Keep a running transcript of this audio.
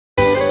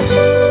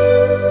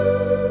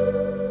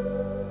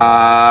Feel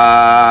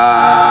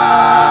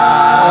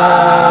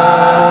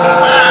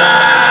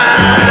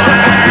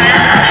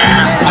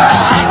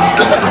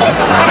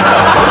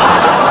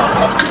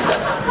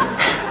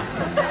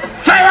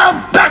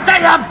better,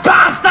 you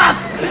bastard!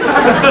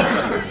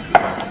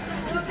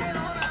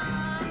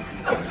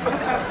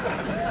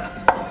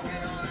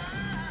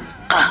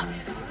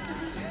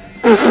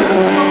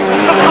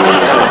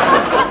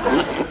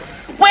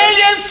 Will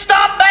you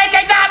stop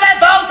making that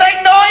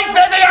revolting noise,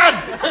 Vivian?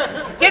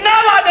 You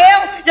know I'm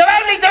ill. You're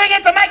only doing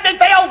it to make me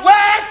feel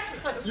worse.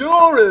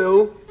 You're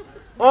ill.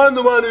 I'm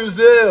the one who's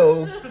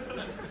ill.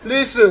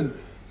 Listen.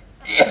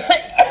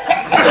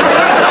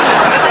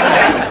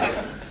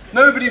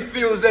 Nobody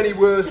feels any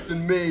worse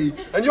than me.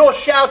 And your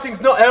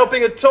shouting's not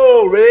helping at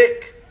all,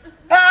 Rick.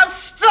 Oh,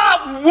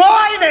 stop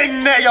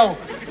whining, Neil!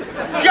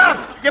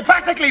 God, you're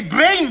practically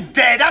brain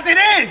dead as it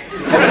is. So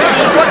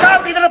I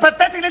can't see that a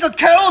pathetic little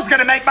cold's going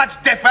to make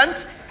much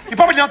difference. You're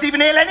probably not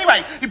even ill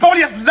anyway. You're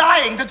probably just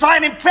lying to try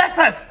and impress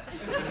us.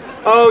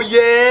 Oh,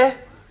 yeah?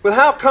 Well,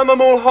 how come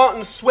I'm all hot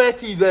and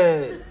sweaty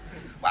then?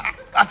 Well,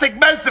 I think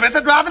most of us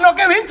would rather not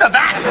go into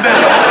that.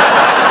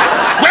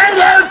 Will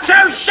you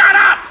two shut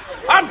up?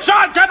 I'm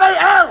trying to be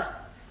ill.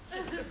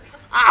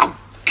 Oh,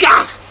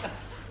 God.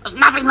 There's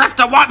nothing left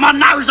to wipe my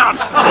nose on.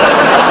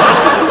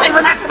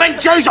 Even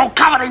SPG's all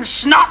covered in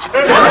snot.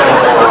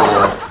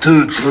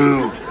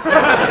 True.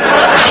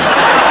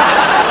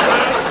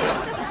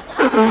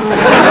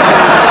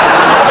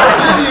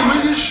 Vivian,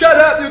 will you shut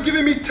up? You're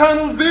giving me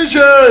tunnel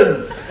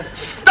vision.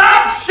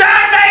 Stop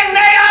shouting,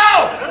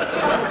 Neil!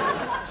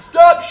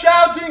 Stop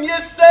shouting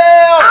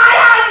yourself. I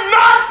am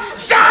not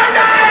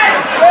shouting!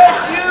 Yes,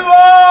 you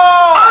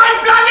are. I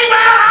bloody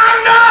well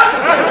am not!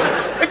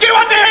 If you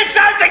want to hear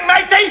shouting,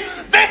 matey,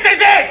 this is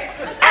it!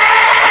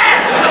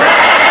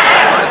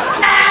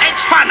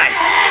 It's funny,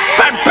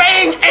 but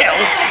being ill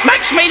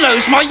makes me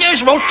lose my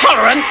usual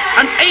tolerant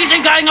and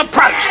easygoing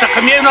approach to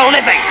communal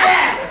living.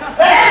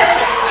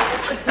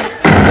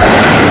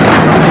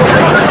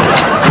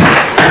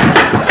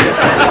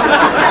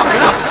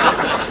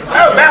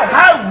 Oh, well,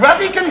 how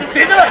ruddy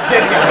considerate,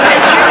 Vivian.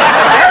 Thank you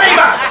very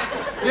much.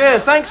 Yeah,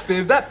 thanks,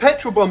 Viv. That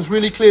petrol bomb's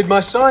really cleared my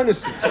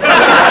sinuses.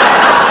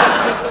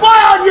 Why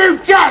aren't you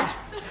dead?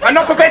 I'm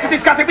not prepared to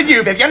discuss it with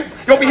you, Vivian.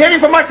 You'll be hearing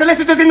from my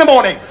solicitors in the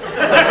morning.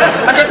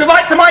 I'm going to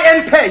write to my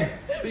MP.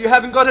 But you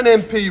haven't got an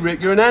MP,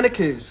 Rick. You're an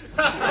anarchist.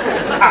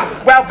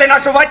 Ah, well, then I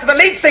shall write to the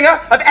lead singer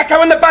of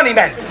Echo and the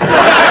Bunnymen.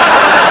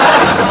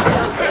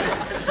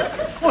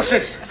 What's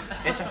this?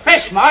 It's a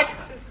fish, Mike.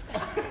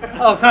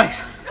 Oh,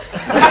 thanks.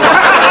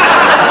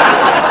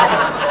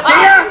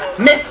 Dear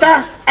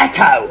Mr.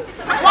 Echo.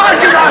 Why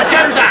did I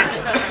do that?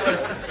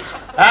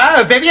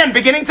 Oh, Vivian,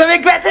 beginning to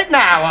regret it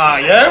now,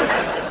 are you?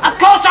 Of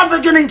course I'm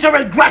beginning to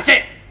regret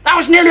it. That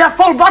was nearly a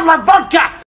full bottle of vodka.